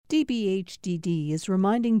DBHDD is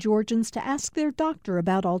reminding Georgians to ask their doctor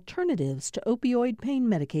about alternatives to opioid pain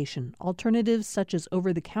medication. Alternatives such as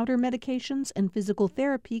over-the-counter medications and physical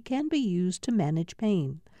therapy can be used to manage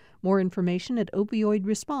pain. More information at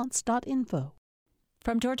opioidresponse.info.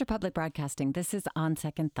 From Georgia Public Broadcasting, this is On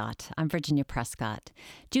Second Thought. I'm Virginia Prescott.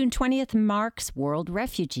 June 20th marks World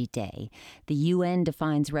Refugee Day. The UN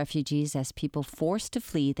defines refugees as people forced to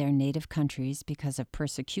flee their native countries because of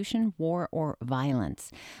persecution, war, or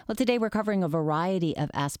violence. Well, today we're covering a variety of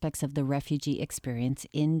aspects of the refugee experience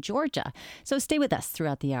in Georgia. So stay with us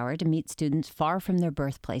throughout the hour to meet students far from their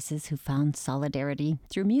birthplaces who found solidarity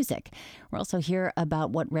through music. We'll also hear about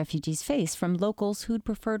what refugees face from locals who'd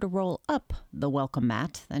prefer to roll up the welcome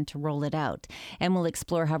mat than to roll it out. And we'll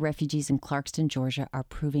explore how refugees in Clarkston, Georgia are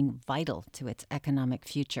proving vital to its economic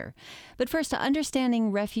future. But first, understanding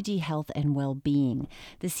refugee health and well-being.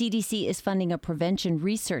 The CDC is funding a prevention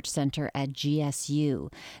research center at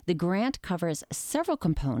GSU. The grant covers several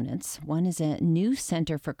components. One is a new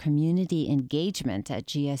center for community engagement at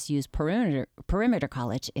GSU's Perimeter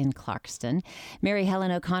College in Clarkston. Mary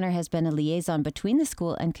Helen O'Connor has been a liaison between the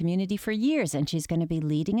school and community for years, and she's going to be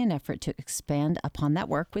leading an effort to expand upon that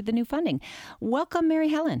work with the new funding. Welcome, Mary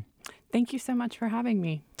Helen. Thank you so much for having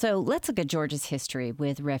me. So let's look at Georgia's history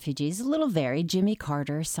with refugees. A little varied. Jimmy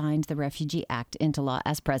Carter signed the Refugee Act into law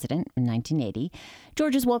as president in 1980.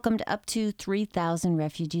 Georgia's welcomed up to 3,000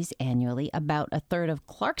 refugees annually. About a third of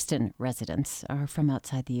Clarkston residents are from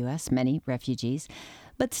outside the U.S., many refugees.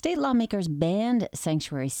 But state lawmakers banned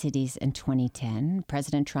sanctuary cities in 2010.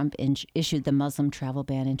 President Trump issued the Muslim travel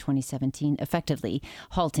ban in 2017, effectively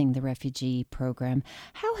halting the refugee program.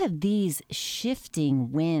 How have these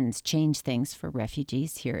shifting winds changed things for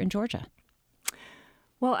refugees here in Georgia?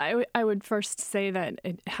 Well, I would first say that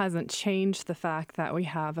it hasn't changed the fact that we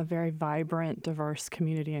have a very vibrant, diverse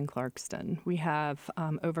community in Clarkston. We have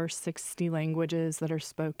over 60 languages that are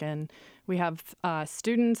spoken. We have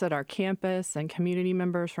students at our campus and community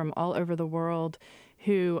members from all over the world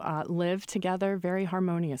who live together very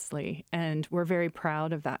harmoniously, and we're very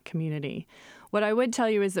proud of that community. What I would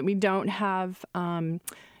tell you is that we don't have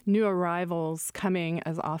new arrivals coming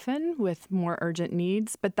as often with more urgent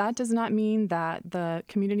needs, but that does not mean that the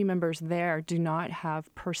community members there do not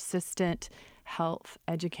have persistent health,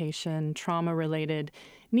 education, trauma-related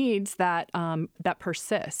needs that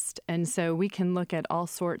persist. And so we can look at all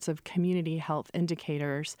sorts of community health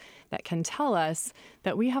indicators that can tell us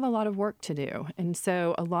that we have a lot of work to do. And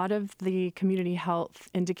so a lot of the community health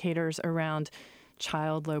indicators around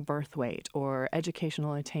child low birth weight or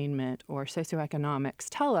educational attainment or socioeconomics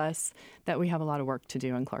tell us that we have a lot of work to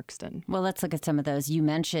do in Clarkston. Well, let's look at some of those. You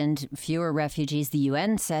mentioned fewer refugees. The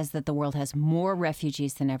UN says that the world has more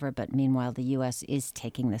refugees than ever, but meanwhile, the U.S. is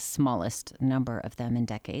taking the smallest number of them in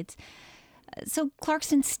decades. So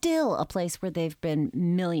Clarkston's still a place where they've been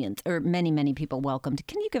millions or many people welcomed.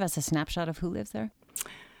 Can you give us a snapshot of who lives there?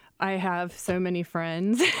 I have so many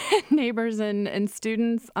friends, neighbors, and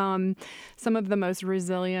students. Some of the most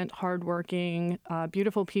resilient, hardworking,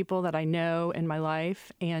 beautiful people that I know in my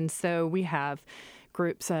life. And so we have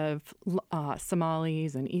groups of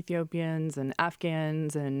Somalis and Ethiopians and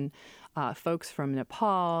Afghans and folks from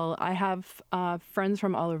Nepal. I have friends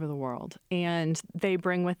from all over the world, and they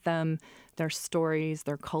bring with them their stories,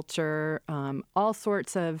 their culture, all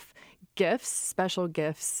sorts of gifts, special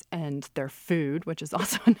gifts, and their food, which is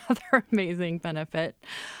also another amazing benefit.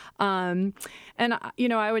 And,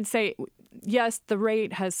 I would say, yes, the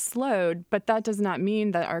rate has slowed, but that does not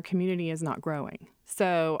mean that our community is not growing.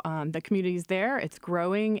 So the community is there, it's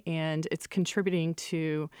growing, and it's contributing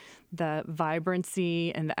to the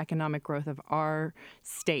vibrancy and the economic growth of our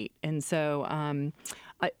state. And so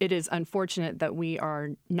it is unfortunate that we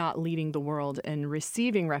are not leading the world in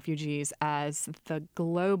receiving refugees as the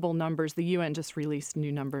global numbers. The UN just released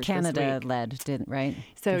new numbers Canada this week. led, didn't, right?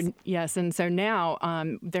 So, yes. And so now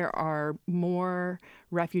there are more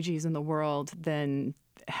refugees in the world than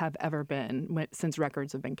have ever been since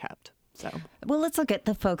records have been kept. Well, let's look at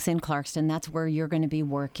the folks in Clarkston. That's where you're going to be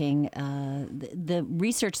working. The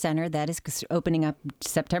research center that is opening up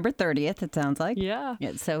September 30th, it sounds like. Yeah.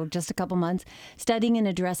 So just a couple months, studying and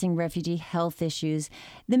addressing refugee health issues.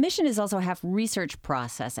 The mission is also half research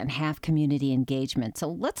process and half community engagement. So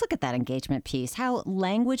let's look at that engagement piece, how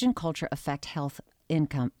language and culture affect health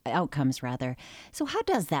outcomes. So how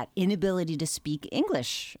does that inability to speak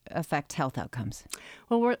English affect health outcomes?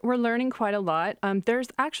 Well, we're learning quite a lot. There's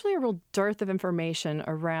actually a real dearth of information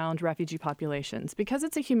around refugee populations. Because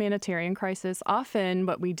it's a humanitarian crisis, often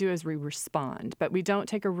what we do is we respond, but we don't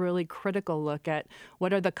take a really critical look at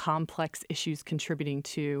what are the complex issues contributing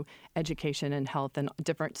to education and health and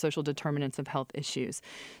different social determinants of health issues.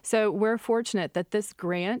 So we're fortunate that this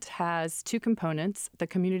grant has two components, the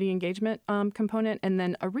community engagement component and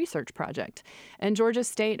then a research project. And Georgia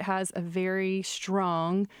State has a very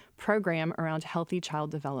strong program around healthy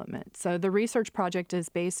child development. So the research project is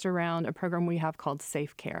based around a program we have called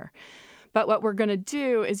Safe Care. But what we're going to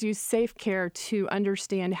do is use Safe Care to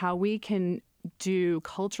understand how we can do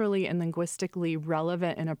culturally and linguistically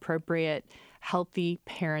relevant and appropriate healthy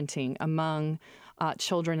parenting among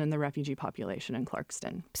children in the refugee population in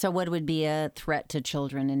Clarkston. So what would be a threat to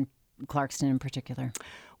children in Clarkston in particular?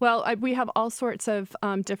 Well, we have all sorts of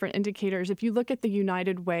different indicators. If you look at the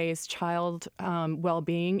United Way's Child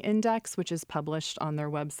Well-Being Index, which is published on their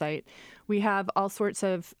website, we have all sorts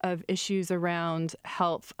of issues around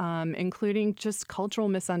health, including just cultural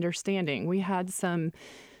misunderstanding. We had some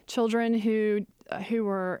children who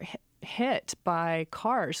were hit by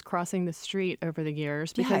cars crossing the street over the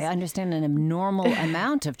years. Because I understand an abnormal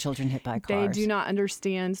amount of children hit by cars. They do not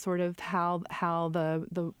understand sort of how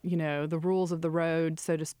the rules of the road,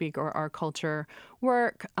 so to speak, or our culture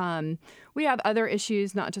work. We have other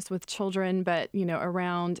issues, not just with children, but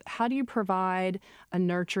around how do you provide a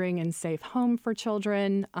nurturing and safe home for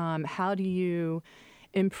children? How do you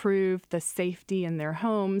improve the safety in their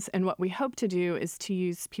homes? And what we hope to do is to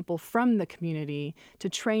use people from the community to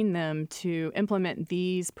train them to implement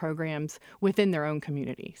these programs within their own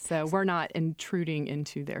community. So we're not intruding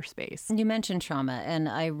into their space. You mentioned trauma, and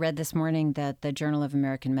I read this morning that the Journal of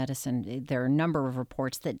American Medicine, there are a number of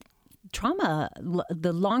reports that trauma,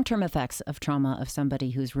 the long-term effects of trauma of somebody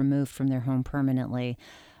who's removed from their home permanently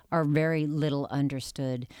are very little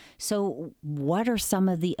understood. So what are some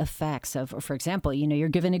of the effects of, for example, you're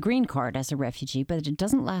given a green card as a refugee, but it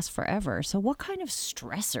doesn't last forever. So what kind of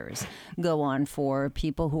stressors go on for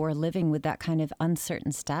people who are living with that kind of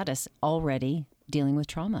uncertain status already dealing with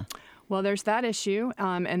trauma? Well, there's that issue,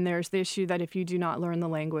 and there's the issue that if you do not learn the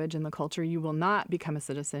language and the culture, you will not become a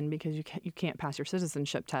citizen because you can't pass your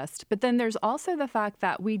citizenship test. But then there's also the fact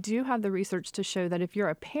that we do have the research to show that if you're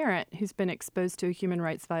a parent who's been exposed to a human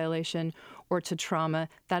rights violation or to trauma,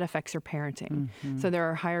 that affects your parenting. Mm-hmm. So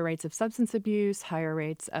there are higher rates of substance abuse, higher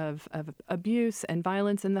rates of abuse and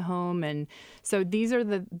violence in the home. And so these are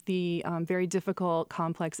the very difficult,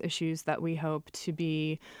 complex issues that we hope to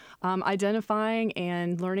be identifying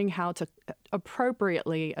and learning how to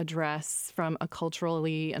appropriately address from a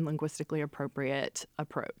culturally and linguistically appropriate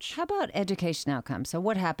approach. How about education outcomes? So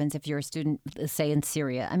what happens if you're a student, say, in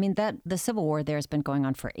Syria? I mean, the civil war there has been going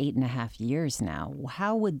on for 8.5 years now.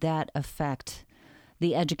 How would that affect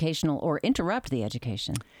the educational or interrupt the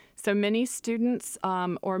education? So many students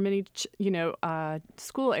or many,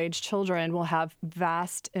 school-age children will have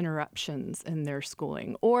vast interruptions in their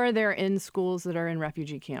schooling, or they're in schools that are in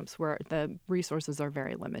refugee camps where the resources are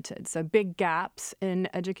very limited. So big gaps in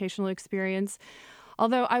educational experience.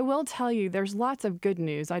 Although I will tell you, there's lots of good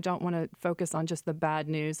news. I don't want to focus on just the bad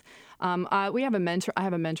news. We have I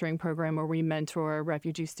have a mentoring program where we mentor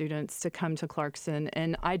refugee students to come to Clarkston.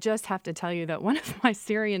 And I just have to tell you that one of my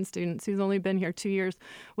Syrian students, who's only been here 2 years,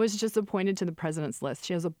 was just appointed to the president's list.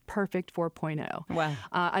 She has a perfect 4.0. Wow.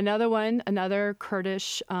 Another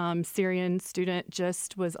Kurdish Syrian student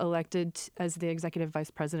just was elected as the executive vice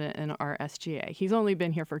president in our SGA. He's only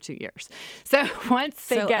been here for 2 years. So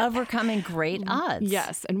overcoming great odds.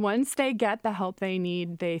 Yes, and once they get the help they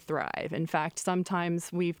need, they thrive. In fact, sometimes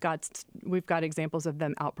we've got examples of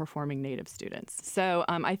them outperforming native students. So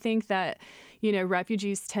I think that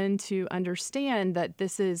refugees tend to understand that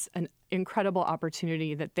this is an incredible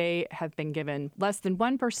opportunity that they have been given. Less than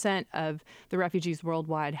 1% of the refugees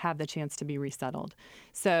worldwide have the chance to be resettled.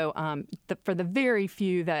 So for the very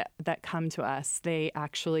few that come to us, they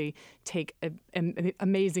actually take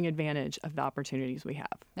amazing advantage of the opportunities we have.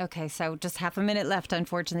 Okay, so just half a minute left,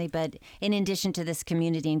 unfortunately. But in addition to this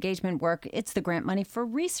community engagement work, it's the grant money for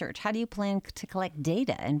research. How do you plan to collect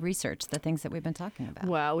data and research the things that we've been talking about?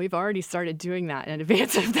 Well, we've already started doing that in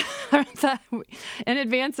advance of the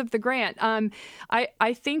grant.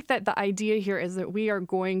 I think that the idea here is that we are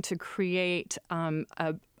going to create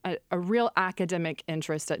a real academic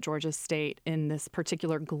interest at Georgia State in this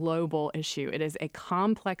particular global issue. It is a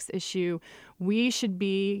complex issue. We should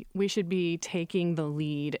be taking the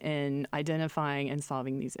lead in identifying and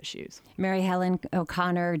solving these issues. Mary Helen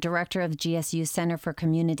O'Connor, Director of GSU Center for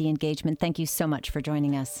Community Engagement, thank you so much for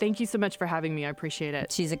joining us. Thank you so much for having me. I appreciate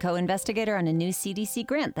it. She's a co-investigator on a new CDC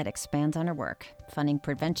grant that expands on her work, funding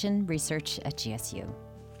prevention research at GSU.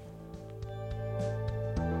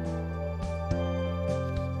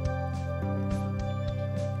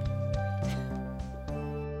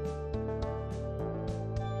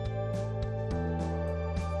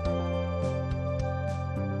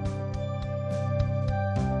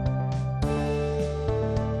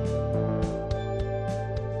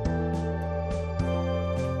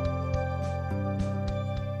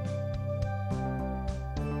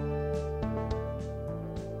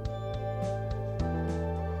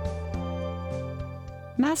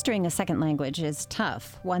 Mastering a second language is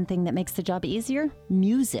tough. One thing that makes the job easier?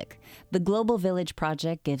 Music. The Global Village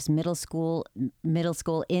Project gives Middle School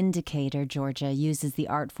Indicator Georgia uses the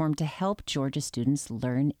art form to help Georgia students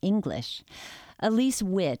learn English. Elise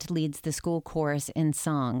Witt leads the school chorus in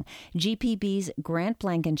song. GPB's Grant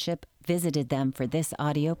Blankenship visited them for this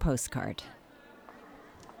audio postcard.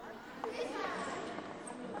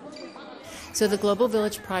 So the Global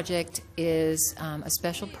Village Project is a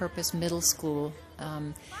special purpose middle school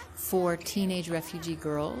for teenage refugee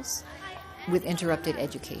girls with interrupted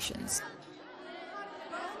educations.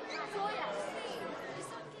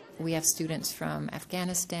 We have students from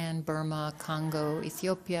Afghanistan, Burma, Congo,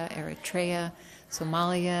 Ethiopia, Eritrea,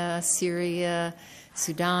 Somalia, Syria,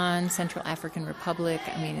 Sudan, Central African Republic.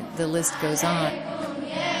 I mean, the list goes on.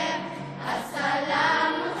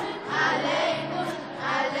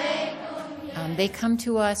 They come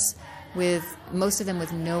to us with most of them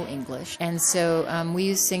with no English. And so we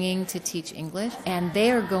use singing to teach English. And they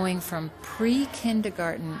are going from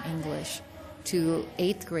pre-kindergarten English to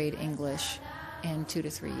 8th grade English in 2 to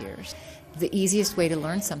 3 years. The easiest way to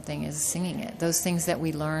learn something is singing it. Those things that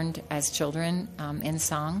we learned as children in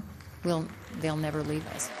song, they'll never leave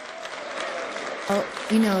us. Well,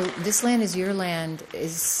 you know, This Land Is Your Land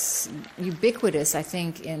is ubiquitous, I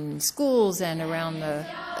think, in schools and around the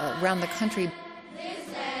country. This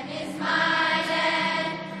land is my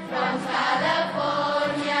land, from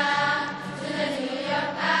California to the New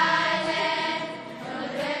York Island.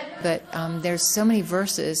 But there's so many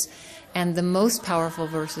verses, and the most powerful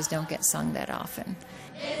verses don't get sung that often.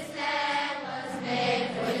 This land was made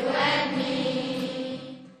for you and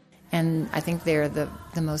me. And I think they're the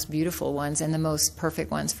most beautiful ones and the most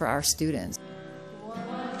perfect ones for our students.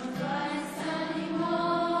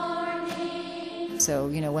 So,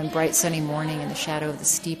 you know, one bright sunny morning in the shadow of the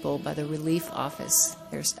steeple by the relief office,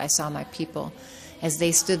 I saw my people. As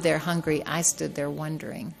they stood there hungry, I stood there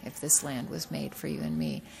wondering if this land was made for you and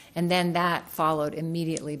me. And then that followed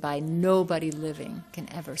immediately by nobody living can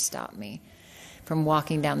ever stop me from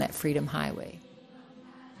walking down that freedom highway.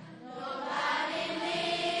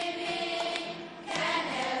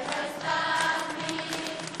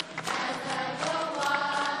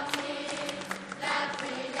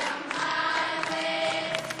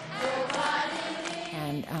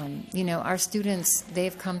 You know, our students,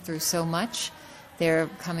 they've come through so much. They're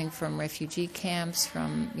coming from refugee camps,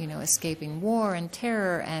 from, you know, escaping war and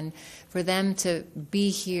terror, and for them to be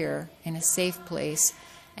here in a safe place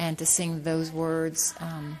and to sing those words,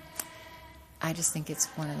 I just think it's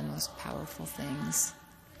one of the most powerful things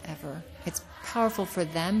ever. It's powerful for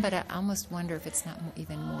them, but I almost wonder if it's not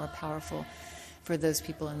even more powerful for those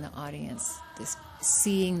people in the audience, just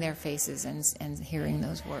seeing their faces and hearing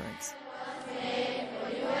those words.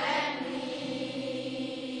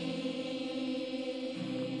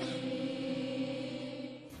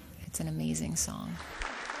 It's an amazing song.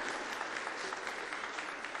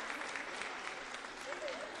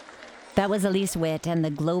 That was Elise Witt and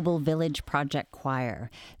the Global Village Project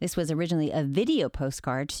Choir. This was originally a video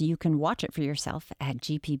postcard, so you can watch it for yourself at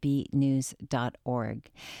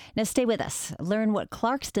gpbnews.org. Now stay with us. Learn what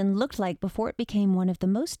Clarkston looked like before it became one of the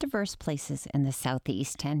most diverse places in the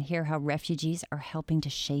Southeast, and hear how refugees are helping to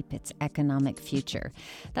shape its economic future.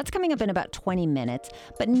 That's coming up in about 20 minutes.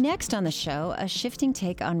 But next on the show, a shifting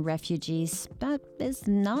take on refugees that is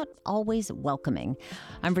not always welcoming.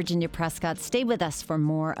 I'm Virginia Prescott. Stay with us for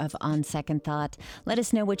more of On Second Thought. Let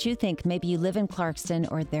us know what you think. Maybe you live in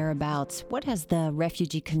Clarkston or thereabouts. What has the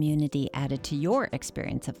refugee community added to your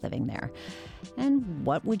experience of living there? And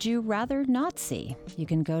what would you rather not see? You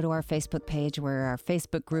can go to our Facebook page, where our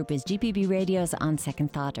Facebook group is GPB Radio's On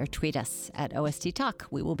Second Thought, or tweet us at OST Talk.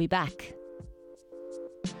 We will be back.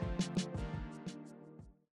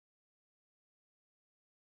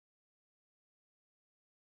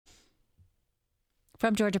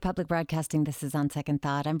 From Georgia Public Broadcasting, this is On Second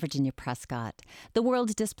Thought. I'm Virginia Prescott. The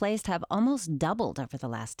world's displaced have almost doubled over the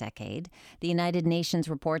last decade. The United Nations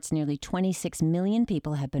reports nearly 26 million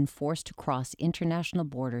people have been forced to cross international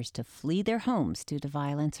borders to flee their homes due to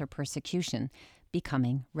violence or persecution,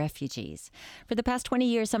 becoming refugees. For the past 20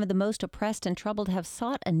 years, some of the most oppressed and troubled have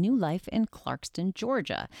sought a new life in Clarkston,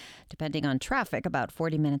 Georgia, depending on traffic, about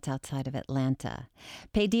 40 minutes outside of Atlanta.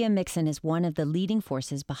 Paideia Mixon is one of the leading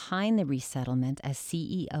forces behind the resettlement as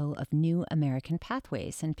CEO of New American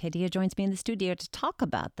Pathways. And Paideia joins me in the studio to talk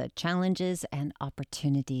about the challenges and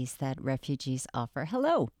opportunities that refugees offer.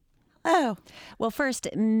 Hello. Oh, well, first,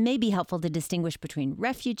 it may be helpful to distinguish between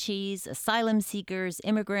refugees, asylum seekers,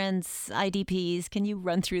 immigrants, IDPs. Can you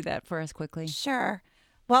run through that for us quickly? sure.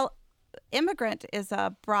 Well, immigrant is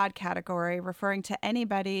a broad category referring to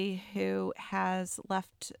anybody who has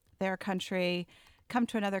left their country, come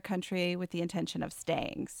to another country with the intention of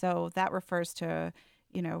staying. So that refers to,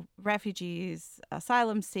 refugees,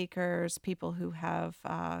 asylum seekers, people who have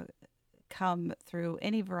come through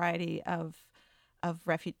any variety of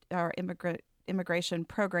or immigration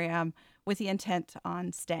program with the intent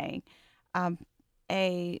on staying.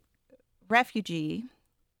 A refugee,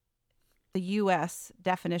 the U.S.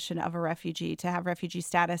 definition of a refugee, to have refugee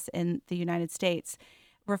status in the United States,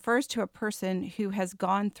 refers to a person who has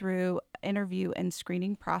gone through interview and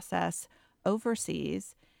screening process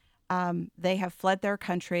overseas. They have fled their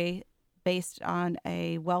country based on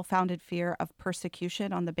a well-founded fear of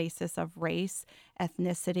persecution on the basis of race,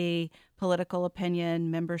 ethnicity, political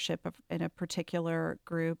opinion, membership in a particular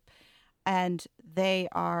group, and they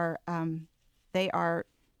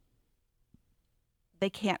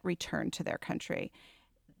can't return to their country.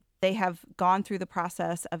 They have gone through the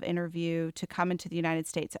process of interview to come into the United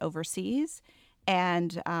States overseas,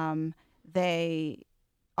 and they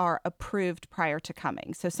are approved prior to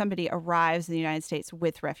coming. So somebody arrives in the United States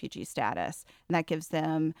with refugee status, and that gives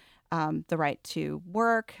them the right to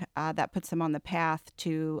work. That puts them on the path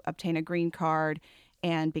to obtain a green card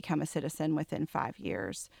and become a citizen within 5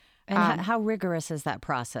 years. And how rigorous is that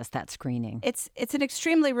process, that screening? It's an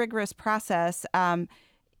extremely rigorous process. We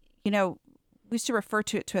used to refer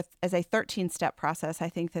to it as a 13-step process. I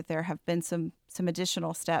think that there have been some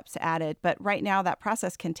additional steps added, but right now that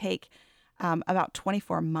process can take about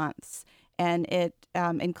 24 months, and it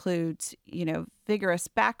includes, vigorous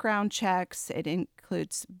background checks. It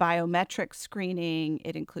includes biometric screening.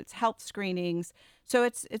 It includes health screenings. So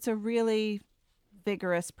it's a really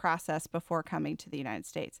vigorous process before coming to the United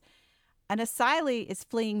States. An asylee is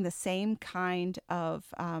fleeing the same kind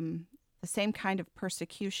of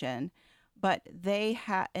persecution, but they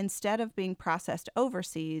instead of being processed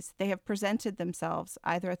overseas, they have presented themselves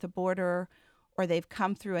either at the border, or they've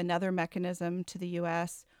come through another mechanism to the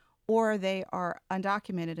U.S., or they are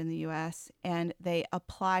undocumented in the U.S. and they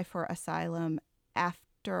apply for asylum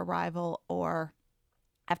after arrival or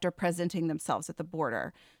after presenting themselves at the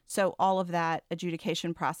border. So all of that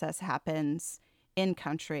adjudication process happens in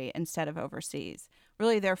country instead of overseas.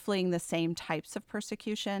 Really, they're fleeing the same types of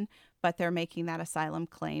persecution, but they're making that asylum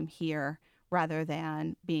claim here rather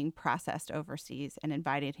than being processed overseas and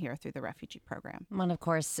invited here through the refugee program. Well, of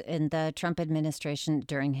course, in the Trump administration,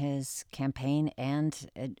 during his campaign and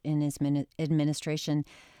in his administration,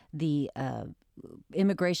 the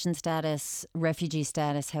immigration status, refugee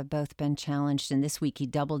status have both been challenged. And this week, he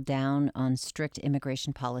doubled down on strict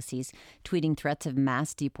immigration policies, tweeting threats of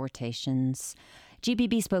mass deportations.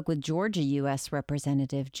 GPB spoke with Georgia U.S.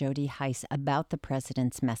 Representative Jody Hice about the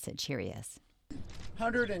president's message. Here he is.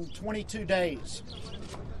 122 days.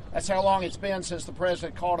 That's how long it's been since the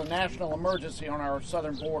president called a national emergency on our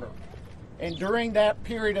southern border. And during that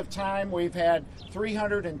period of time, we've had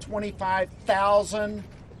 325,000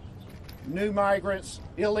 new migrants,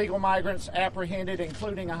 illegal migrants apprehended,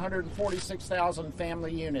 including 146,000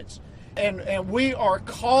 family units. And we are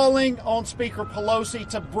calling on Speaker Pelosi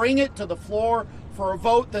to bring it to the floor for a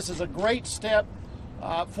vote. This is a great step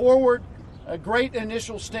forward, a great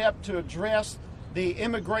initial step to address the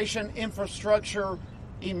immigration infrastructure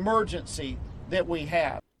emergency that we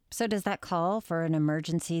have. So does that call for an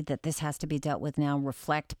emergency that this has to be dealt with now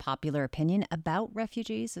reflect popular opinion about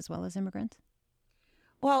refugees as well as immigrants?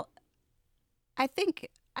 Well, I think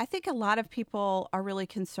a lot of people are really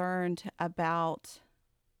concerned about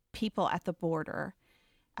people at the border.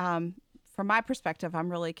 From my perspective,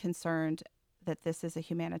 I'm really concerned that this is a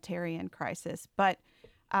humanitarian crisis. But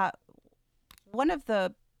one of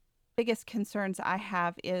the biggest concerns I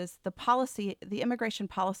have is the immigration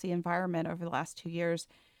policy environment over the last 2 years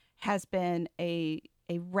has been a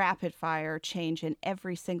rapid fire change in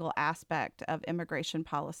every single aspect of immigration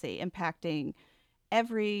policy, impacting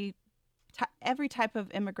every every type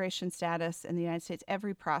of immigration status in the United States,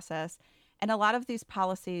 every process. And a lot of these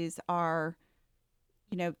policies are,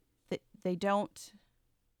 they don't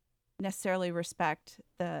necessarily respect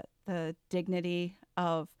the dignity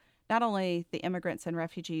of not only the immigrants and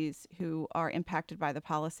refugees who are impacted by the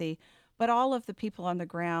policy, but all of the people on the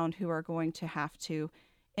ground who are going to have to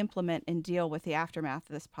implement and deal with the aftermath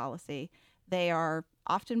of this policy. They are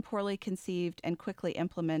often poorly conceived and quickly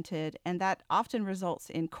implemented, and that often results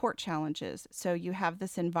in court challenges. So you have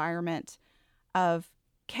this environment of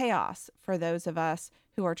chaos for those of us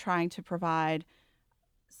who are trying to provide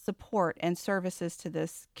support and services to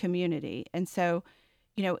this community. And so,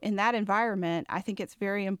 in that environment, I think it's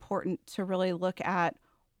very important to really look at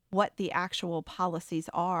what the actual policies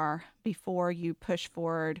are before you push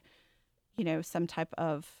forward, some type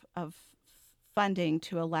of funding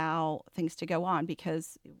to allow things to go on,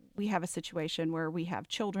 because we have a situation where we have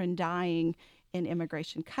children dying in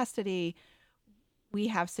immigration custody. We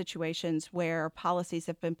have situations where policies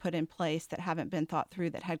have been put in place that haven't been thought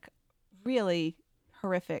through, that had really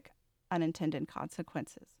horrific unintended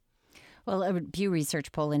consequences. Well, a Pew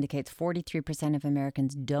Research poll indicates 43% of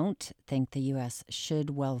Americans don't think the U.S.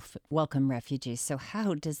 should welcome refugees. So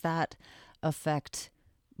how does that affect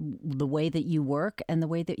the way that you work and the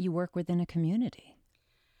way that you work within a community?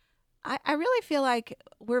 I really feel like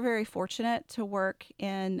we're very fortunate to work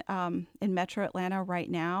in Metro Atlanta right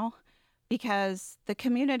now, because the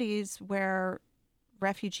communities where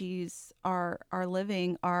refugees are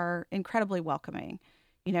living are incredibly welcoming.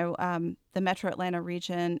 The Metro Atlanta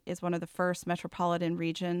region is one of the first metropolitan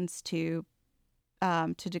regions to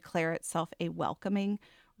declare itself a welcoming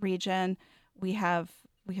region. We have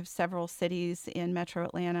several cities in Metro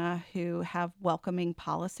Atlanta who have welcoming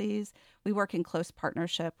policies. We work in close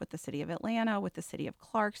partnership with the city of Atlanta, with the city of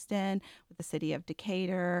Clarkston, with the city of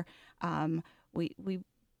Decatur.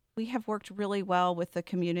 We have worked really well with the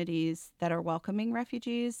communities that are welcoming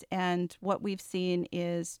refugees, and what we've seen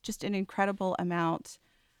is just an incredible amount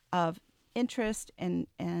of interest and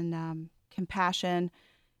compassion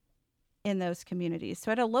in those communities.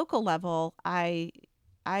 So at a local level, I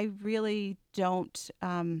really don't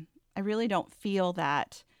feel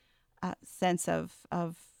that sense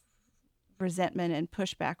of resentment and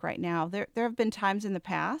pushback right now. There have been times in the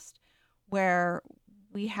past where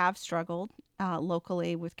we have struggled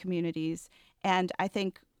locally with communities, and I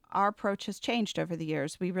think our approach has changed over the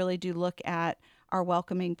years. We really do look at our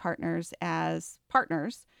welcoming partners as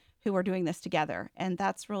partners who are doing this together, and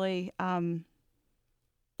that's really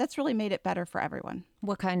made it better for everyone.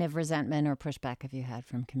 What kind of resentment or pushback have you had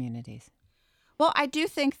from communities? Well, I do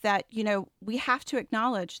think that, we have to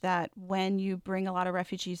acknowledge that when you bring a lot of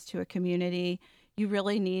refugees to a community, you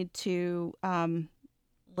really need to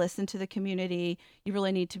listen to the community. You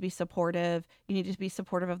really need to be supportive. You need to be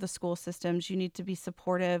supportive of the school systems. You need to be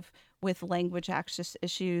supportive with language access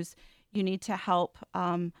issues. You need to help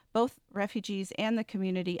both refugees and the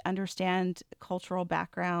community understand cultural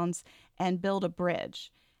backgrounds and build a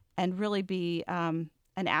bridge and really be an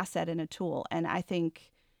asset and a tool. And I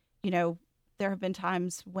think, there have been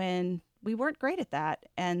times when we weren't great at that.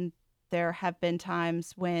 And there have been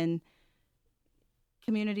times when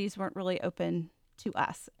communities weren't really open to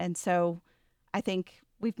us. And so I think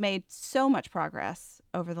we've made so much progress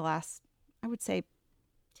over the last, I would say,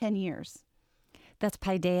 10 years. That's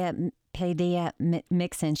Paideia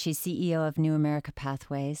Mixon. She's CEO of New America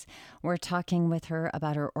Pathways. We're talking with her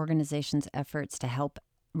about her organization's efforts to help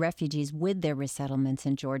refugees with their resettlements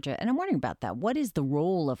in Georgia. And I'm wondering about that. What is the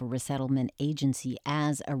role of a resettlement agency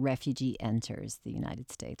as a refugee enters the United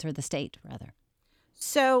States, or the state, rather?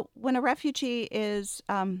 So when a refugee is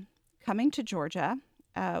coming to Georgia,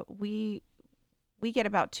 we get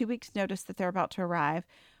about 2 weeks' notice that they're about to arrive.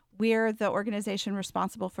 We're the organization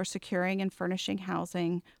responsible for securing and furnishing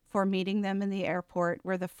housing, for meeting them in the airport.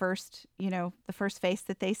 We're the first face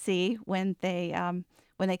that they see when they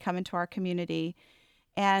come into our community.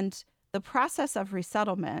 And the process of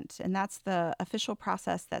resettlement, and that's the official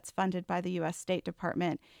process that's funded by the U.S. State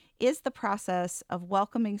Department, is the process of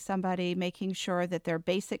welcoming somebody, making sure that their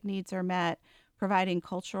basic needs are met, providing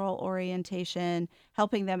cultural orientation,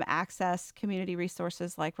 helping them access community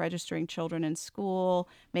resources like registering children in school,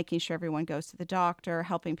 making sure everyone goes to the doctor,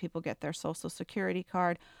 helping people get their Social Security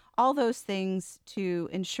card, all those things to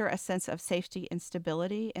ensure a sense of safety and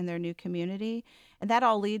stability in their new community. And that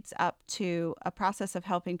all leads up to a process of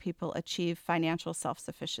helping people achieve financial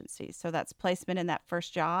self-sufficiency. So that's placement in that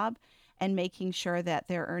first job and making sure that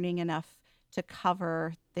they're earning enough to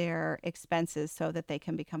cover their expenses so that they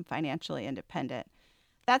can become financially independent.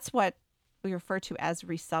 That's what we refer to as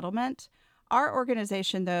resettlement. Our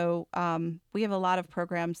organization, though, we have a lot of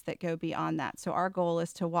programs that go beyond that. So our goal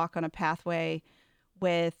is to walk on a pathway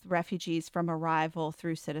with refugees from arrival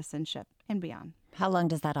through citizenship and beyond. How long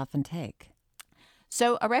does that often take?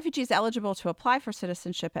 So a refugee is eligible to apply for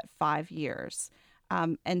citizenship at 5 years.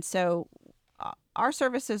 And so our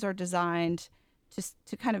services are designed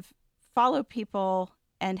to kind of follow people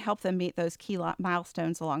and help them meet those key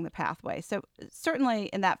milestones along the pathway. So certainly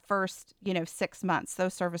in that first, 6 months,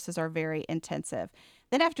 those services are very intensive.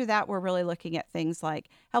 Then after that, we're really looking at things like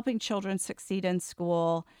helping children succeed in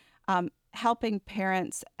school, helping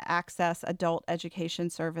parents access adult education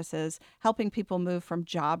services, helping people move from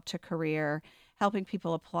job to career, helping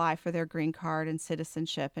people apply for their green card and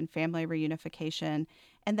citizenship and family reunification,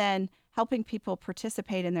 and then helping people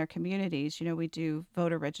participate in their communities. We do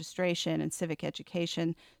voter registration and civic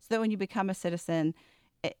education so that when you become a citizen,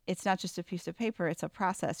 it's not just a piece of paper, it's a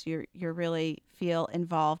process. You really feel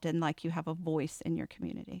involved and like you have a voice in your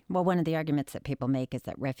community. Well, one of the arguments that people make is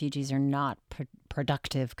that refugees are not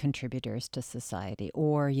productive contributors to society,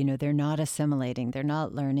 or, they're not assimilating, they're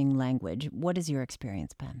not learning language. What is your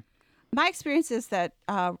experience, Ben? My experience is that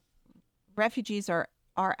refugees are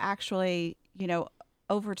actually,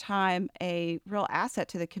 over time, a real asset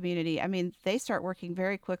to the community. I mean, they start working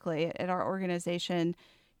very quickly. At our organization,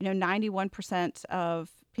 91% of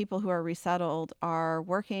people who are resettled are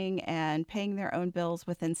working and paying their own bills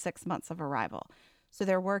within 6 months of arrival. So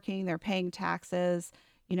they're working, they're paying taxes,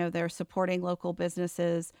 they're supporting local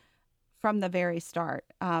businesses from the very start.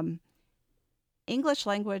 English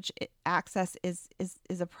language access is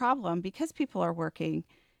a problem because people are working.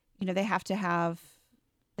 They have to have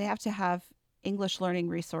English learning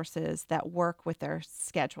resources that work with their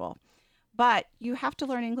schedule. But you have to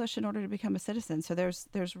learn English in order to become a citizen. So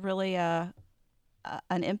there's really an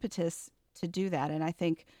impetus to do that. And I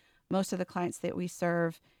think most of the clients that we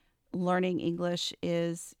serve, learning English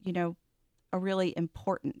is, a really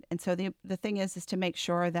important. And so the thing is to make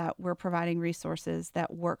sure that we're providing resources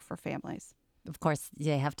that work for families. Of course,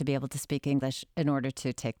 they have to be able to speak English in order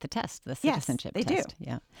to take the test, the citizenship test. Yes, they do.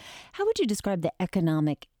 Yeah. How would you describe the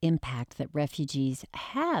economic impact that refugees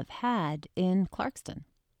have had in Clarkston?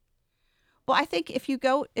 Well, I think if you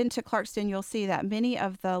go into Clarkston, you'll see that many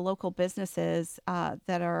of the local businesses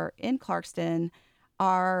that are in Clarkston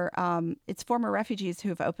are it's former refugees who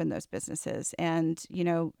have opened those businesses. And,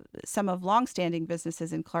 some of longstanding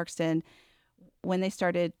businesses in Clarkston, when they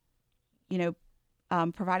started,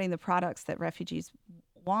 providing the products that refugees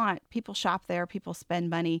want, people shop there, people spend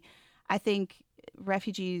money. I think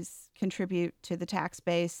refugees contribute to the tax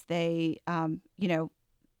base. They,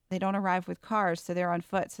 they don't arrive with cars, so they're on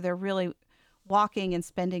foot. So they're really walking and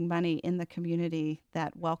spending money in the community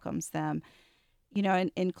that welcomes them.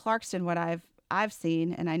 In Clarkston, what I've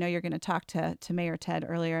seen, and I know you're going to talk to Mayor Ted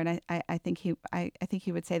earlier, and I think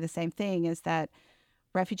he would say the same thing, is that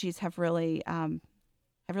refugees have really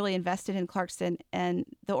invested in Clarkston, and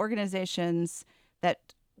the organizations that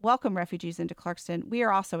welcome refugees into Clarkston, we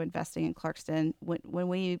are also investing in Clarkston. When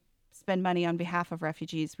we spend money on behalf of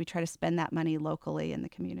refugees, we try to spend that money locally in the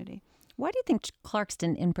community. Why do you think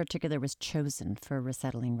Clarkston in particular was chosen for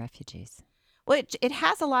resettling refugees? Well, it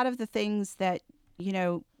has a lot of the things that,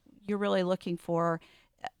 you're really looking for.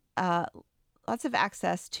 Lots of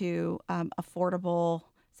access to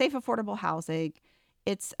safe, affordable housing.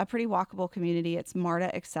 It's a pretty walkable community. It's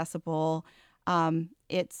MARTA accessible.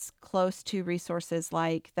 It's close to resources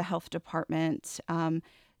like the health department.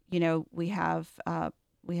 We have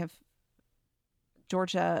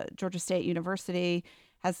Georgia State University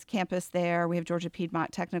has campus there. We have Georgia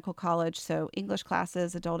Piedmont Technical College, so English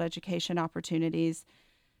classes, adult education opportunities,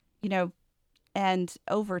 and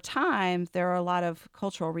over time, there are a lot of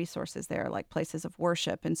cultural resources there, like places of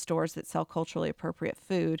worship and stores that sell culturally appropriate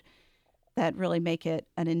food that really make it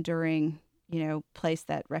an enduring, place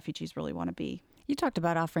that refugees really want to be. You talked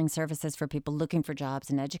about offering services for people looking for jobs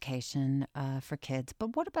and education for kids,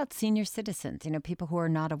 but what about senior citizens, people who are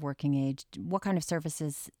not of working age? What kind of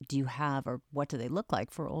services do you have, or what do they look like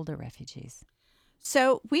for older refugees?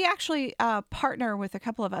 So we actually partner with a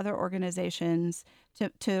couple of other organizations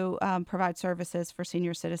to provide services for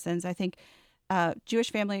senior citizens. I think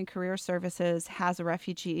Jewish Family and Career Services has a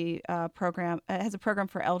refugee program, has a program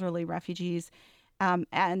for elderly refugees,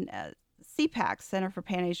 and CPAC, Center for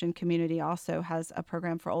Pan-Asian Community, also has a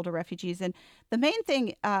program for older refugees. And the main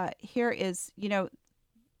thing here is,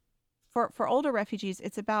 for older refugees,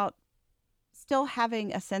 it's about still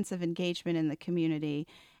having a sense of engagement in the community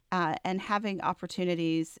and having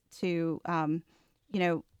opportunities to,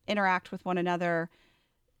 interact with one another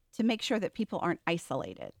to make sure that people aren't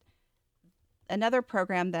isolated. Another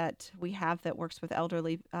program that we have that works with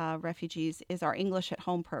elderly refugees is our English at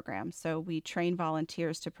Home program. So we train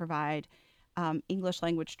volunteers to provide English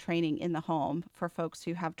language training in the home for folks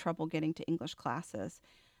who have trouble getting to English classes.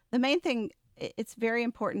 The main thing, it's very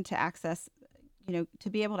important to access, to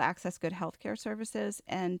be able to access good healthcare services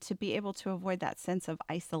and to be able to avoid that sense of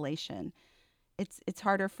isolation. It's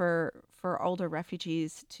harder for older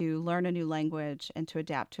refugees to learn a new language and to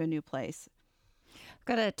adapt to a new place. I've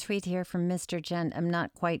got a tweet here from Mr. Gent. I'm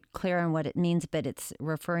not quite clear on what it means, but it's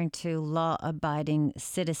referring to law-abiding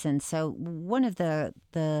citizens. So one of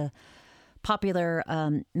the popular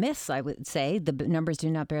myths, I would say, the numbers do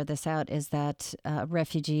not bear this out, is that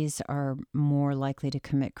refugees are more likely to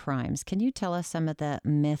commit crimes. Can you tell us some of the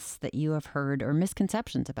myths that you have heard or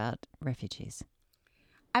misconceptions about refugees?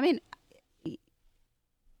 I mean,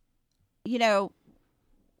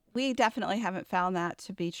 we definitely haven't found that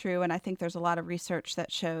to be true. And I think there's a lot of research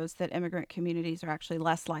that shows that immigrant communities are actually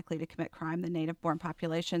less likely to commit crime than native-born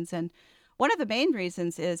populations. And one of the main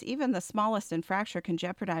reasons is even the smallest infraction can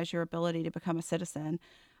jeopardize your ability to become a citizen.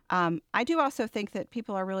 I do also think that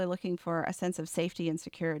people are really looking for a sense of safety and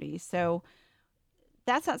security. So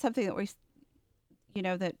that's not something that we,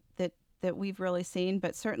 that we've really seen,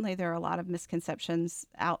 but certainly there are a lot of misconceptions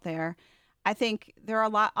out there. I think there are a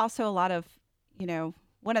lot of,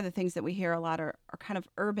 one of the things that we hear a lot are kind of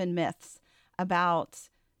urban myths about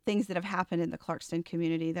things that have happened in the Clarkston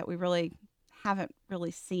community that we really haven't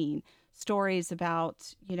really seen. Stories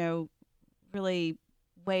about, really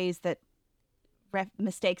ways that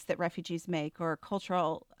mistakes that refugees make or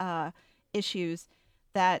cultural issues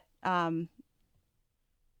that that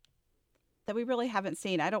we really haven't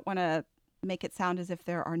seen. I don't want to make it sound as if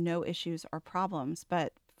there are no issues or problems,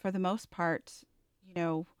 but for the most part,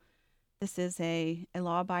 this is a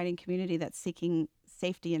law-abiding community that's seeking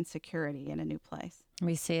safety and security in a new place.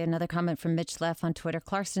 We see another comment from Mitch Leff on Twitter.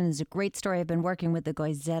 Clarkston is a great story. I've been working with the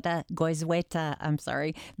Goizueta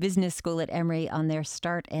Business School at Emory on their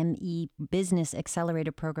Start ME Business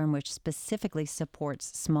Accelerator program, which specifically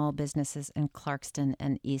supports small businesses in Clarkston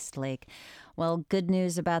and Eastlake. Well, good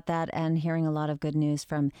news about that, and hearing a lot of good news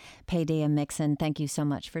from Paideia Mixon. Thank you so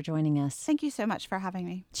much for joining us. Thank you so much for having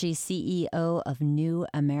me. She's CEO of New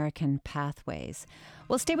American Pathways.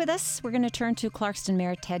 Well, stay with us. We're going to turn to Clarkston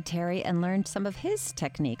Mayor Ted Terry and learn some of his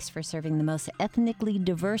techniques for serving the most ethnically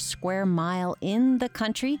diverse square mile in the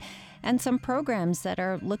country, and some programs that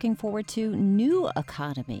are looking forward to new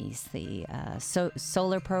economies, the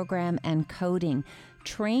solar program and coding,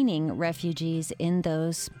 training refugees in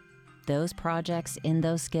those projects, in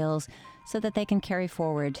those skills, so that they can carry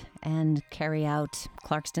forward and carry out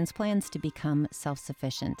Clarkston's plans to become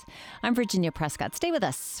self-sufficient. I'm Virginia Prescott. Stay with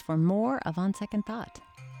us for more of On Second Thought.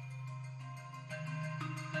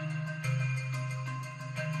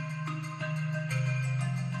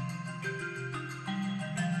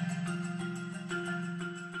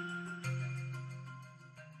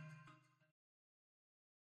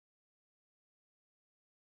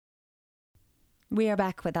 We are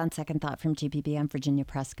back with On Second Thought from GPB. I'm Virginia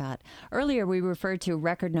Prescott. Earlier, we referred to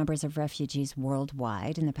record numbers of refugees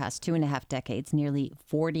worldwide. In the past 2.5 decades, nearly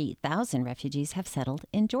 40,000 refugees have settled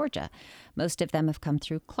in Georgia. Most of them have come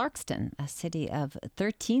through Clarkston, a city of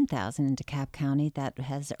 13,000 in DeKalb County that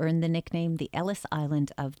has earned the nickname the Ellis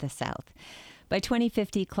Island of the South. By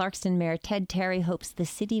 2050, Clarkston Mayor Ted Terry hopes the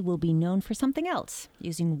city will be known for something else,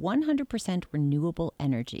 using 100% renewable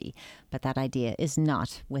energy. But that idea is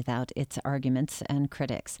not without its arguments and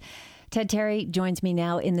critics. Ted Terry joins me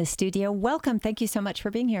now in the studio. Welcome. Thank you so much for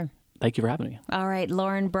being here. Thank you for having me. All right.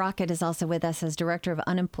 Lauren Brockett is also with us as Director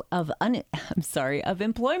of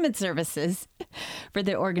Employment Services for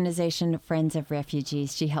the organization Friends of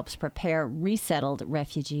Refugees. She helps prepare resettled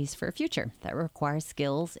refugees for a future that requires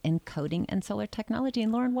skills in coding and solar technology.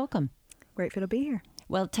 And Lauren, welcome. Grateful to be here.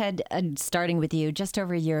 Well, Ted, starting with you, just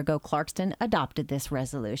over a year ago, Clarkston adopted this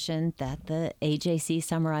resolution that the AJC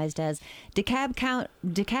summarized as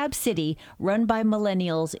DeKalb City, run by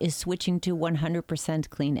millennials, is switching to 100%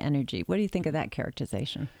 clean energy. What do you think of that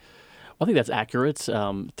characterization? I think that's accurate.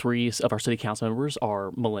 3 of our city council members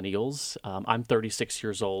are millennials. I'm 36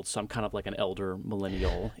 years old, so I'm kind of like an elder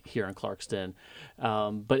millennial here in Clarkston.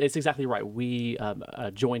 But it's exactly right. We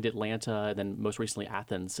joined Atlanta and then most recently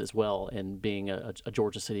Athens as well in being a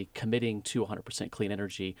Georgia city committing to 100% clean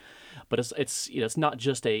energy. But it's not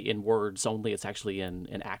just in words only, it's actually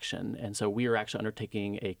in action. And so we are actually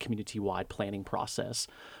undertaking a community-wide planning process,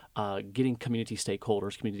 getting community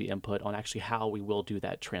stakeholders, community input on actually how we will do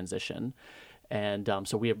that transition. And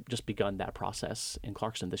so we have just begun that process in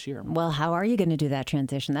Clarkston this year. Well, how are you going to do that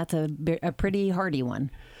transition? That's a pretty hardy one.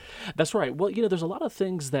 That's right. Well, there's a lot of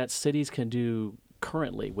things that cities can do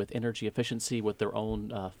currently with energy efficiency, with their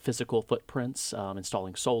own physical footprints,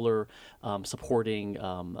 installing solar, supporting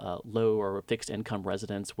low or fixed income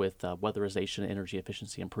residents with weatherization and energy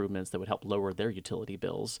efficiency improvements that would help lower their utility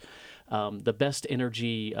bills. The best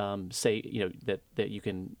energy, that you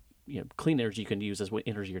can clean energy you can use as what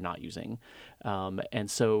energy you're not using. And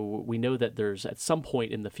so we know that there's at some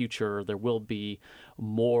point in the future, there will be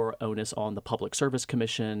more onus on the Public Service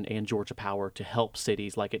Commission and Georgia Power to help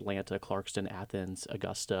cities like Atlanta, Clarkston, Athens,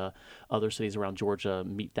 Augusta, other cities around Georgia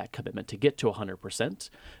meet that commitment to get to 100%.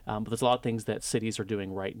 But there's a lot of things that cities are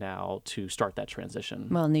doing right now to start that transition.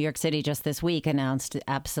 Well, New York City just this week announced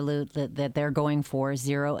that they're going for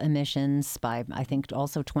zero emissions by, I think,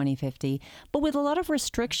 also 2050, but with a lot of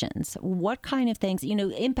restrictions. What kind of things,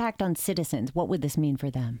 impact on citizens? What would this mean for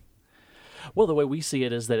them? Well, the way we see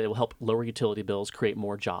it is that it will help lower utility bills, create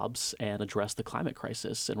more jobs, and address the climate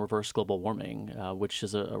crisis and reverse global warming, which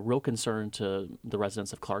is a real concern to the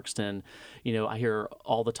residents of Clarkston. I hear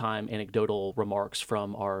all the time anecdotal remarks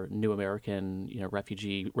from our new American,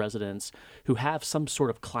 refugee residents who have some sort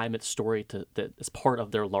of climate story that is part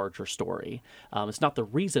of their larger story. It's not the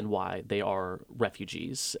reason why they are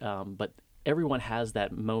refugees, but everyone has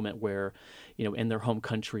that moment where, in their home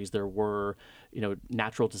countries, there were,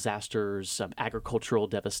 natural disasters, agricultural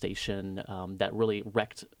devastation that really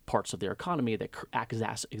wrecked parts of their economy, that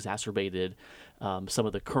exacerbated some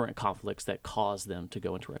of the current conflicts that caused them to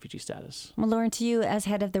go into refugee status. Well, Lauren, to you, as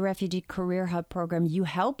head of the Refugee Career Hub program, you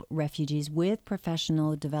help refugees with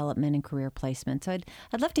professional development and career placement. So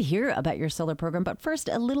I'd love to hear about your solar program. But first,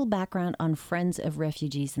 a little background on Friends of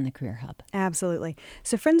Refugees in the Career Hub. Absolutely.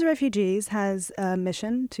 So Friends of Refugees has a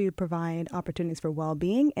mission to provide opportunities for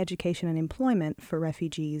well-being, education, and employment for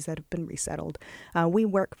refugees that have been resettled. We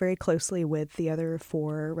work very closely with the other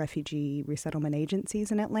 4 refugee resettlement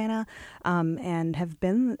agencies in Atlanta and have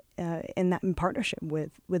been in partnership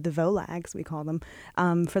with the VOLAGs, we call them,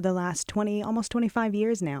 for the last almost 25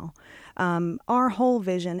 years now. Our whole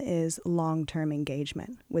vision is long-term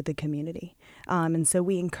engagement with the community. And so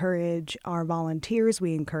we encourage our volunteers,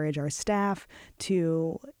 we encourage our staff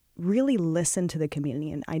to really listen to the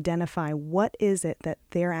community and identify what is it that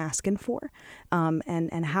they're asking for,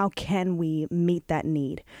 and how can we meet that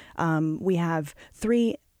need. We have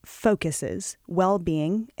 3 focuses: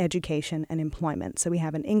 well-being, education, and employment. So we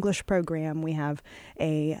have an English program, we have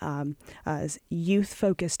a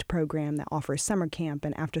youth-focused program that offers summer camp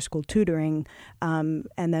and after-school tutoring, and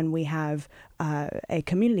then we have a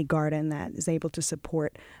community garden that is able to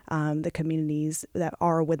support the communities that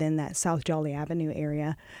are within that South Jolly Avenue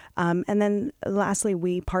area. And then lastly,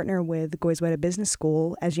 we partner with Goizueta Business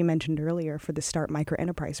School, as you mentioned earlier, for the Start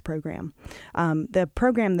Microenterprise program. The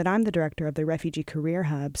program that I'm the director of, the Refugee Career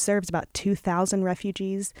Hub, serves about 2,000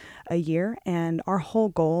 refugees a year, and our whole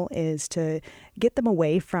goal is to get them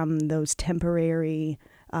away from those temporary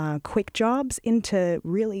quick jobs into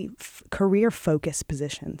really career-focused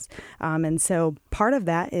positions. And so part of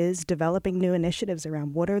that is developing new initiatives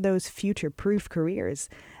around what are those future-proof careers.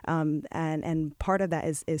 And part of that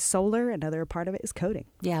is solar, another part of it is coding.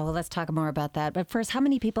 Yeah, well, let's talk more about that. But first, how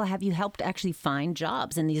many people have you helped actually find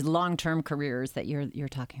jobs in these long-term careers that you're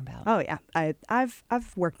talking about? Oh, yeah. I've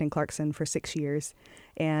worked in Clarkston for 6 years,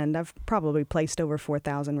 and I've probably placed over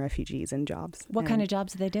 4,000 refugees in jobs. What kind of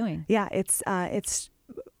jobs are they doing? Yeah,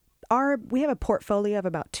 we have a portfolio of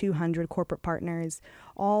about 200 corporate partners,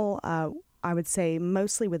 all I would say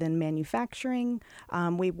mostly within manufacturing.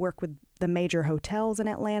 We work with the major hotels in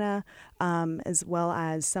Atlanta, as well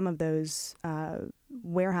as some of those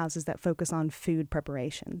warehouses that focus on food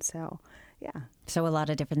preparation. So, yeah. So a lot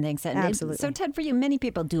of different things. Absolutely. So, Ted, for you, many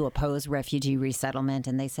people do oppose refugee resettlement,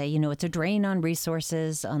 and they say, it's a drain on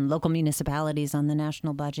resources, on local municipalities, on the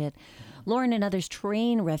national budget. Lauren and others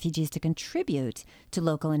train refugees to contribute to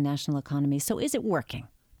local and national economies. So is it working?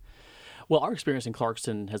 Well, our experience in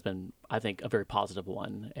Clarkston has been, I think, a very positive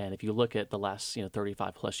one. And if you look at the last,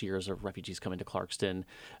 35 plus years of refugees coming to Clarkston,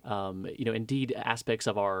 indeed aspects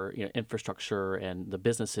of our infrastructure and the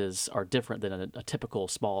businesses are different than a typical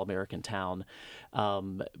small American town.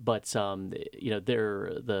 But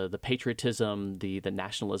the patriotism, the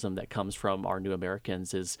nationalism that comes from our new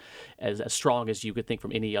Americans is as strong as you could think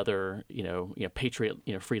from any other, patriot,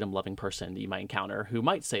 freedom-loving person that you might encounter who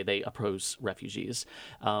might say they oppose refugees.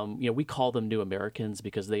 We call call them New Americans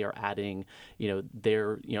because they are adding,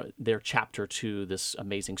 their chapter to this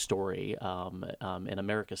amazing story in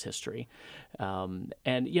America's history. And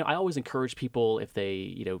I always encourage people, if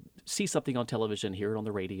they see something on television, hear it on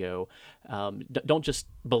the radio, don't just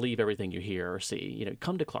believe everything you hear or see.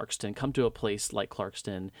 Come to Clarkston, come to a place like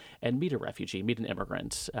Clarkston, and meet a refugee, meet an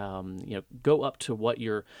immigrant. Go up to what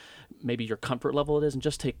maybe your comfort level it is, and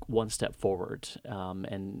just take one step forward.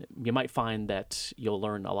 And you might find that you'll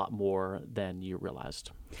learn a lot more than you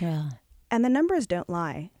realized. Yeah. And the numbers don't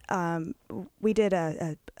lie. We did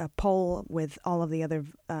a poll with all of the other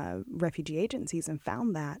refugee agencies and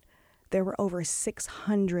found that there were over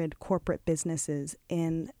 600 corporate businesses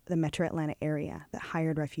in the Metro Atlanta area that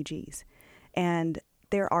hired refugees. And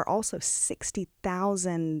there are also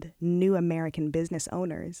 60,000 new American business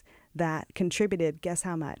owners that contributed, guess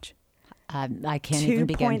how much? I can't even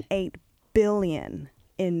begin. $2.8 billion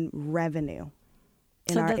in revenue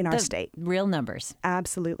in our state. Real numbers.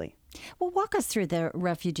 Absolutely. Well, walk us through the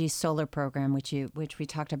Refugee Solar Program, which we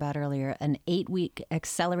talked about earlier, an 8-week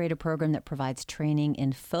accelerator program that provides training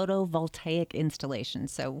in photovoltaic installation.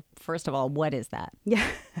 So first of all, what is that? Yeah.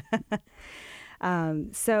 I'll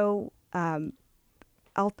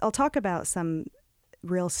talk about some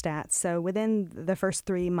real stats. So within the first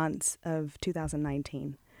 3 months of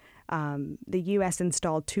 2019, the U.S.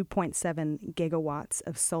 installed 2.7 gigawatts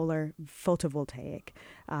of solar photovoltaic.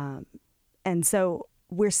 And so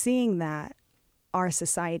we're seeing that our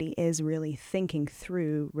society is really thinking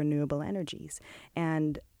through renewable energies.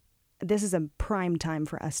 And this is a prime time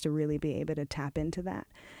for us to really be able to tap into that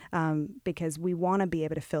because we want to be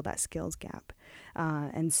able to fill that skills gap.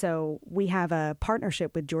 And so we have a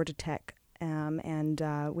partnership with Georgia Tech. And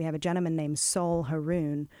we have a gentleman named Sol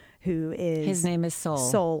Haroon, who is... His name is Sol.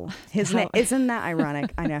 Sol. His name, isn't that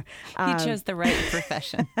ironic? I know. He chose the right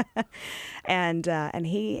profession. And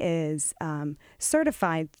he is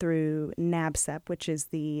certified through NABCEP, which is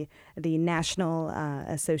the National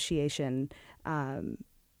Association... the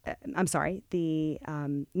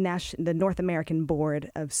North American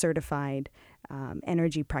Board of Certified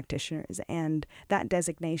Energy Practitioners. And that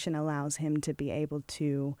designation allows him to be able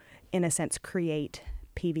to, in a sense, create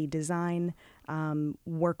PV design,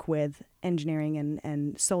 work with engineering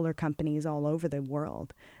and solar companies all over the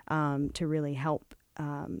world to really help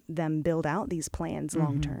them build out these plans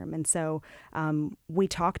long term. And so we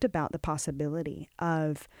talked about the possibility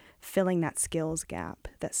of filling that skills gap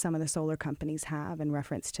that some of the solar companies have in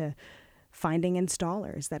reference to finding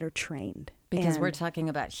installers that are trained. Because we're talking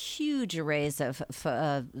about huge arrays of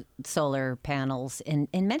solar panels in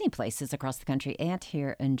many places across the country and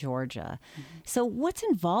here in Georgia. So what's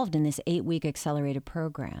involved in this 8-week accelerated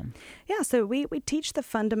program? Yeah, so we teach the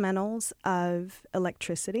fundamentals of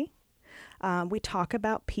electricity. We talk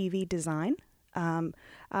about PV design.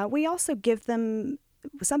 We also give them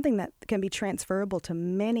something that can be transferable to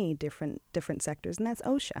many different sectors, and that's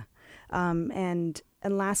OSHA. And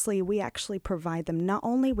lastly, we actually provide them not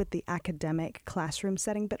only with the academic classroom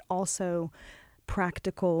setting, but also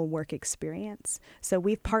practical work experience. So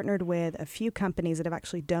we've partnered with a few companies that have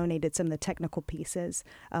actually donated some of the technical pieces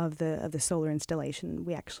of the solar installation.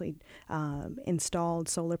 We actually installed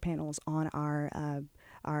solar panels on our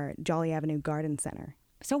Jolly Avenue Garden Center.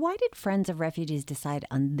 So why did Friends of Refugees decide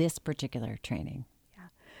on this particular training? Yeah.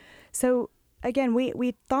 So again,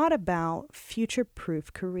 we thought about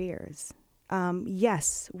future-proof careers.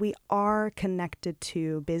 Yes, we are connected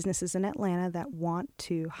to businesses in Atlanta that want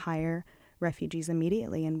to hire refugees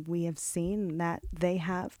immediately, and we have seen that they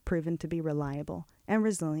have proven to be reliable and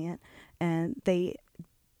resilient, and they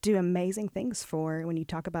do amazing things for, when you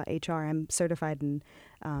talk about HR, I'm certified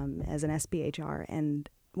as an SBHR, and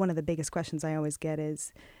one of the biggest questions I always get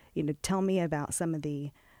is, tell me about some of the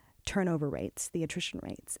turnover rates, the attrition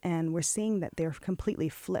rates, and we're seeing that they're completely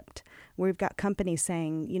flipped. We've got companies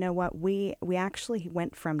saying, you know what, we actually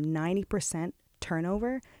went from 90%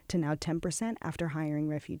 turnover to now 10% after hiring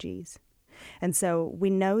refugees. And so we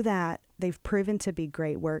know that they've proven to be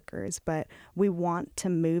great workers, but we want to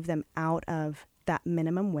move them out of that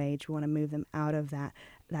minimum wage. We want to move them out of that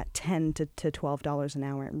 $10 to $12 an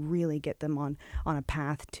hour and really get them on a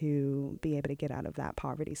path to be able to get out of that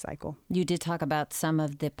poverty cycle. You did talk about some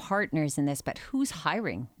of the partners in this, but who's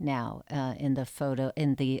hiring now in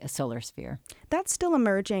the solar sphere? That's still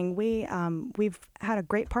emerging. We've had a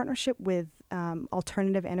great partnership with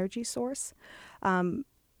Alternative Energy Source.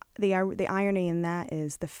 The irony in that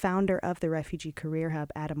is the founder of the Refugee Career Hub,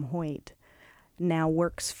 Adam Hoyt, now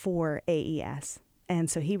works for AES. And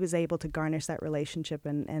so he was able to garnish that relationship,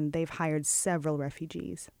 and they've hired several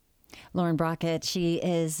refugees. Lauren Brockett, she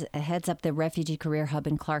heads up the Refugee Career Hub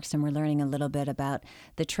in Clarkston. We're learning a little bit about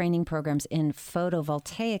the training programs in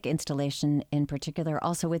photovoltaic installation in particular.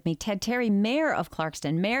 Also with me, Ted Terry, Mayor of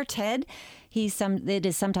Clarkston. Mayor Ted, it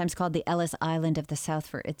is sometimes called the Ellis Island of the South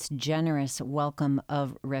for its generous welcome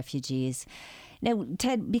of refugees. Now,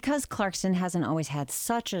 Ted, because Clarkston hasn't always had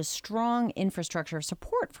such a strong infrastructure of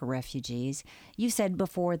support for refugees, you said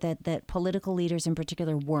before that political leaders in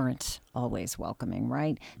particular weren't always welcoming,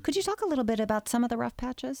 right? Could you talk a little bit about some of the rough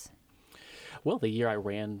patches? Well, the year I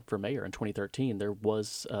ran for mayor in 2013, there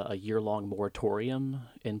was a year-long moratorium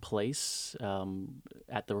in place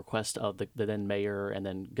at the request of the then mayor and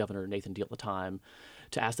then Governor Nathan Deal at the time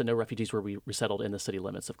to ask that no refugees were resettled in the city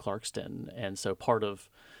limits of Clarkston. And so part of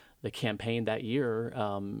the campaign that year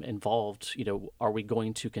involved, are we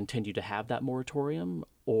going to continue to have that moratorium,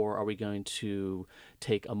 or are we going to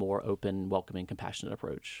take a more open, welcoming, compassionate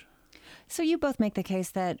approach? So you both make the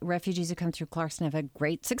case that refugees who come through Clarkston have had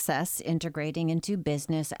great success integrating into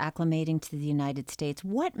business, acclimating to the United States.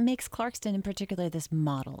 What makes Clarkston in particular this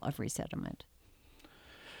model of resettlement?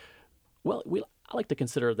 Well, I like to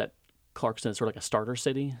consider that Clarkston is sort of like a starter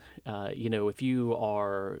city. If you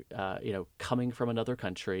are, coming from another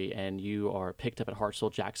country and you are picked up at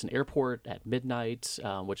Hartsfield-Jackson Airport at midnight,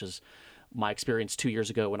 which is my experience 2 years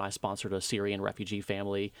ago when I sponsored a Syrian refugee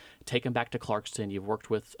family, take them back to Clarkston. You've worked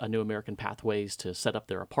with New American Pathways to set up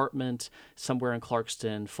their apartment somewhere in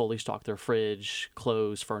Clarkston, fully stock their fridge,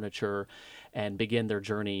 clothes, furniture, and begin their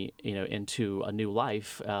journey, into a new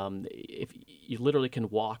life. If you literally can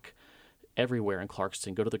walk everywhere in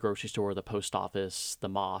Clarkston, go to the grocery store, the post office, the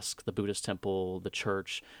mosque, the Buddhist temple, the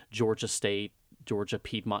church, Georgia State, Georgia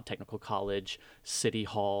Piedmont Technical College, City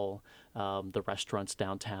Hall, the restaurants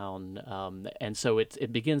downtown. And so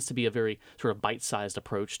it begins to be a very sort of bite-sized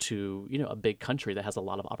approach to, a big country that has a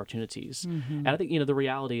lot of opportunities. Mm-hmm. And I think, the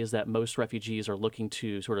reality is that most refugees are looking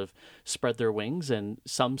to sort of spread their wings, and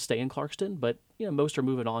some stay in Clarkston, but, most are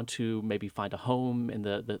moving on to maybe find a home in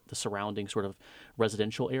the surrounding sort of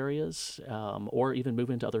residential areas, or even move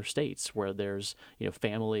into other states where there's,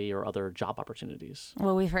 family or other job opportunities.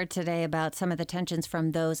 Well, we've heard today about some of the tensions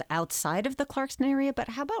from those outside of the Clarkston area, but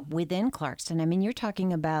how about within Clarkston? I mean, you're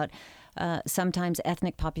talking about sometimes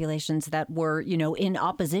ethnic populations that were, in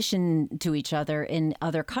opposition to each other in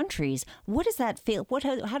other countries. What does that feel?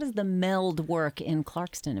 How does the meld work in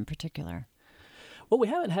Clarkston in particular? Well, we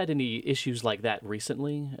haven't had any issues like that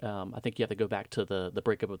recently. I think you have to go back to the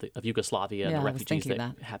breakup of Yugoslavia and the refugees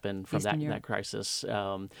that happened from that crisis.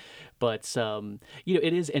 But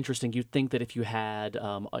it is interesting. You'd think that if you had,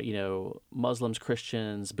 Muslims,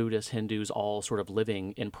 Christians, Buddhists, Hindus all sort of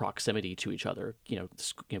living in proximity to each other,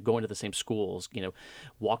 going to the same schools,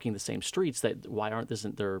 walking the same streets, that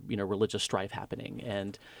isn't there, religious strife happening?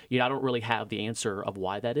 And, I don't really have the answer of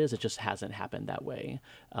why that is. It just hasn't happened that way.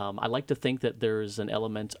 I like to think that there's an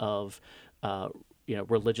element of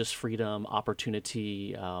religious freedom,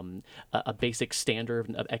 opportunity, a basic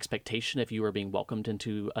standard of expectation if you are being welcomed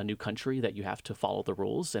into a new country, that you have to follow the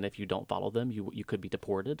rules, and if you don't follow them, you could be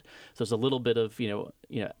deported. So there's a little bit of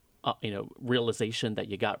realization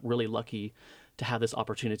that you got really lucky to have this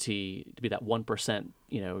opportunity to be that 1%,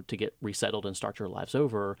 to get resettled and start your lives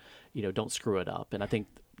over. Don't screw it up. And I think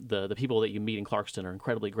the people that you meet in Clarkston are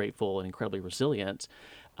incredibly grateful and incredibly resilient.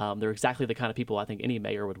 They're exactly the kind of people I think any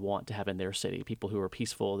mayor would want to have in their city, people who are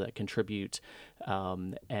peaceful, that contribute,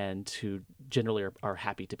 and who generally are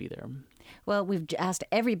happy to be there. Well, we've asked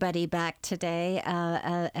everybody back today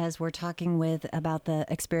as we're talking about the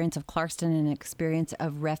experience of Clarkston and experience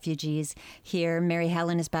of refugees here. Mary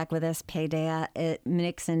Helen is back with us. Paideia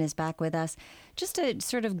Nixon is back with us. Just to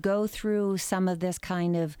sort of go through some of this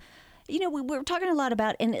kind of, we're talking a lot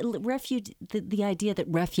about the idea that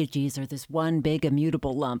refugees are this one big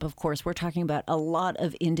immutable lump. Of course, we're talking about a lot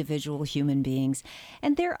of individual human beings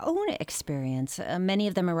and their own experience. Many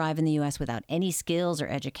of them arrive in the U.S. without any skills or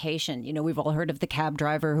education. We've all heard of the cab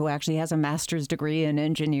driver who actually has a master's degree in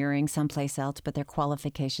engineering someplace else, but their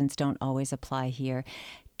qualifications don't always apply here.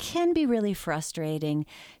 Can be really frustrating.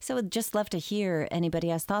 So I'd just love to hear anybody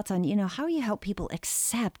has thoughts on, how you help people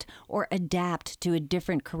accept or adapt to a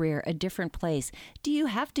different career, a different place. Do you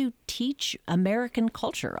have to teach American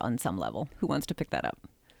culture on some level? Who wants to pick that up?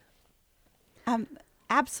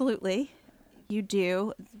 Absolutely, you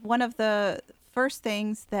do. One of the first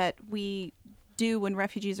things that we do when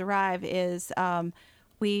refugees arrive is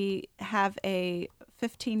we have a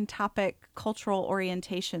 15-topic cultural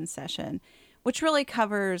orientation session, which really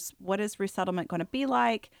covers what is resettlement going to be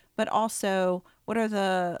like, but also what are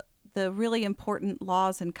the really important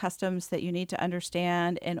laws and customs that you need to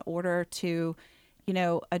understand in order to,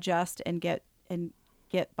 adjust and get and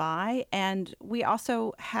get by. And we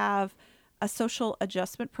also have a social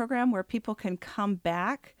adjustment program where people can come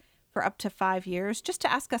back for up to 5 years just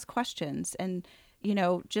to ask us questions and,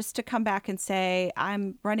 just to come back and say,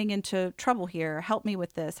 I'm running into trouble here. Help me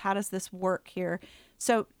with this. How does this work here?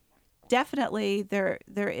 So definitely there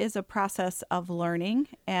is a process of learning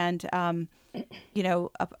and,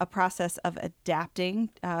 a process of adapting.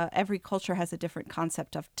 Every culture has a different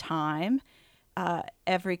concept of time.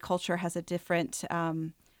 Every culture has a different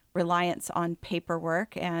reliance on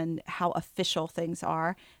paperwork and how official things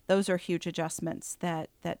are. Those are huge adjustments that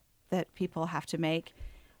people have to make.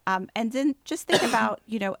 And then just think about,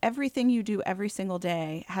 everything you do every single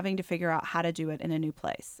day, having to figure out how to do it in a new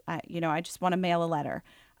place. I just want to mail a letter.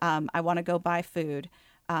 I want to go buy food.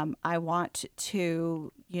 I want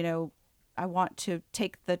to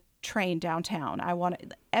take the train downtown.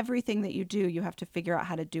 Everything that you do, you have to figure out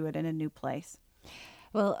how to do it in a new place.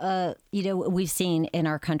 Well, we've seen in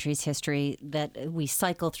our country's history that we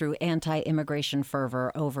cycle through anti-immigration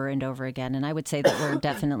fervor over and over again. And I would say that we're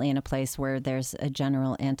definitely in a place where there's a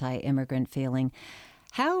general anti-immigrant feeling.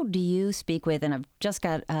 How do you speak with, and I've just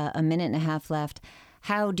got a minute and a half left,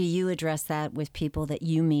 how do you address that with people that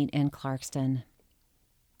you meet in Clarkston?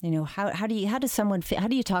 How do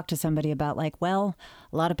you talk to somebody about a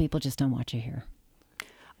lot of people just don't want you here?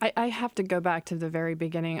 I have to go back to the very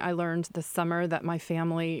beginning. I learned this summer that my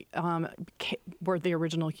family were the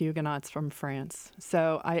original Huguenots from France.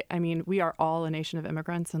 So, I mean, we are all a nation of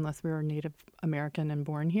immigrants unless we were Native American and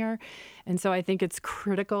born here. And so I think it's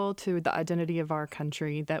critical to the identity of our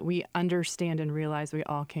country that we understand and realize we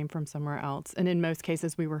all came from somewhere else. And in most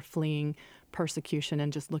cases, we were fleeing persecution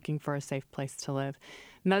and just looking for a safe place to live.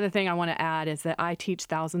 Another thing I want to add is that I teach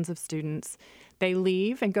thousands of students. They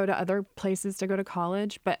leave and go to other places to go to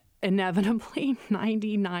college, but inevitably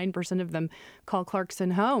 99% of them call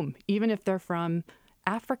Clarkston home, even if they're from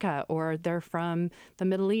Africa or they're from the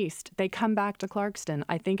Middle East. They come back to Clarkston.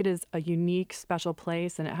 I think it is a unique, special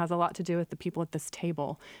place, and it has a lot to do with the people at this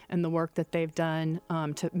table and the work that they've done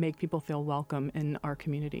to make people feel welcome in our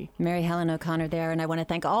community. Mary Helen O'Connor there, and I want to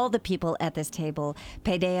thank all the people at this table.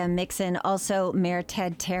 Paideia Mixon, also Mayor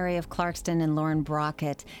Ted Terry of Clarkston, and Lauren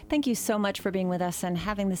Brockett. Thank you so much for being with us and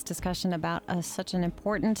having this discussion about such an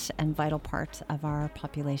important and vital part of our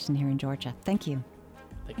population here in Georgia. Thank you.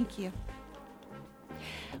 Thank you.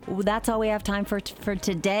 Well, that's all we have time for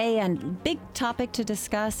today, and big topic to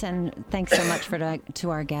discuss. And thanks so much to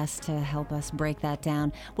our guests to help us break that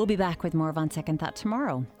down. We'll be back with more of On Second Thought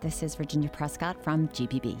tomorrow. This is Virginia Prescott from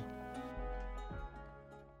GPB.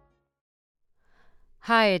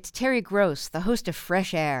 Hi, it's Terry Gross, the host of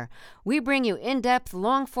Fresh Air. We bring you in-depth,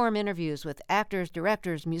 long-form interviews with actors,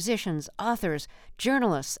 directors, musicians, authors,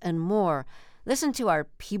 journalists, and more. Listen to our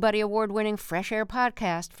Peabody Award-winning Fresh Air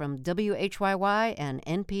podcast from WHYY and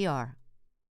NPR.